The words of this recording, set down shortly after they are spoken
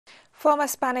Former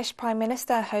Spanish Prime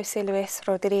Minister José Luis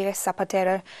Rodriguez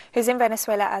Zapatero, who's in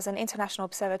Venezuela as an international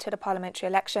observer to the parliamentary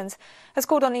elections, has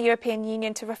called on the European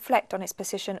Union to reflect on its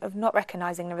position of not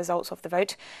recognising the results of the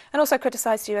vote, and also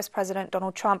criticised US President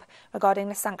Donald Trump regarding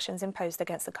the sanctions imposed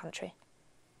against the country.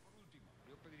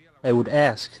 I would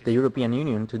ask the European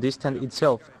Union to distance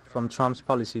itself from Trump's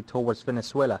policy towards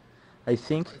Venezuela. I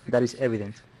think that is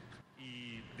evident.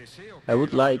 I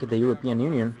would like the European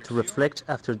Union to reflect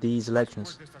after these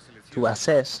elections, to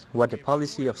assess what the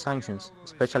policy of sanctions,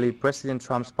 especially President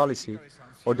Trump's policy,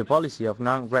 or the policy of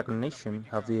non-recognition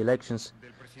of the elections,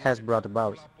 has brought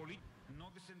about.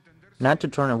 Not to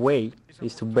turn away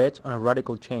is to bet on a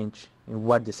radical change in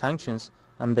what the sanctions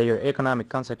and their economic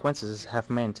consequences have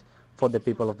meant for the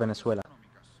people of Venezuela.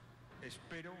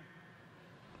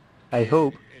 I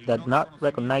hope that not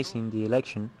recognizing the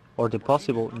election or the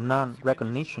possible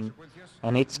non-recognition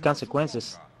and its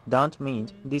consequences don't mean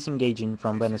disengaging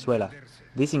from Venezuela,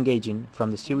 disengaging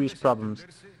from the serious problems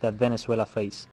that Venezuela faces.